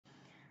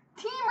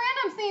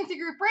C&C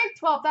group break,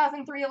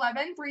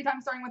 12,311. 3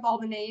 times starting with all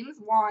the names.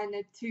 1,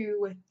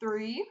 2,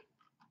 3.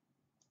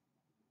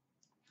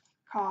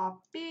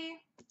 Copy.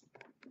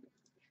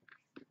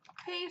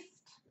 Paste.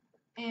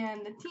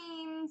 And the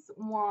teams.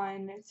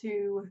 1,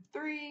 2,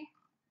 3.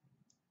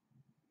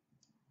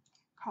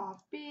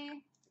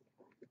 Copy.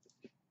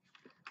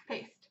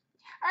 Paste.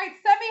 Alright,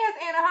 Sebi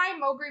has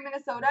Anaheim, Mowgri,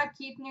 Minnesota,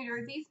 Keith, New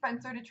Jersey,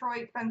 Spencer,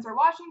 Detroit, Spencer,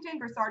 Washington,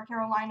 Broussard,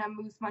 Carolina,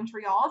 Moose,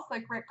 Montreal,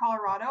 Slick Rick,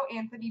 Colorado,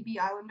 Anthony B,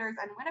 Islanders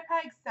and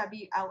Winnipeg,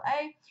 Sebi,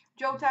 LA,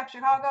 Joe Tech,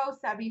 Chicago,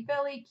 Sebi,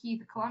 Philly,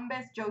 Keith,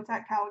 Columbus, Joe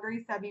Tech,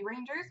 Calgary, Sebi,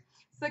 Rangers,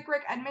 Slick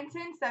Rick,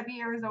 Edmonton, Sebi,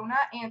 Arizona,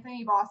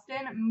 Anthony,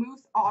 Boston,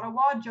 Moose,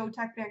 Ottawa, Joe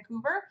Tech,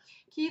 Vancouver,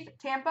 Keith,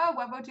 Tampa,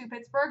 Webo 2,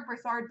 Pittsburgh,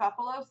 Broussard,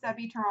 Buffalo,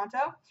 Sebi,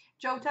 Toronto,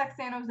 Joe Tech,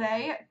 San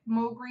Jose,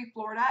 Mowgri,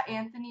 Florida,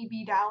 Anthony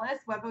B,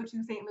 Dallas, Webo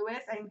 2, St. Louis,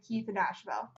 and Keith, Nashville.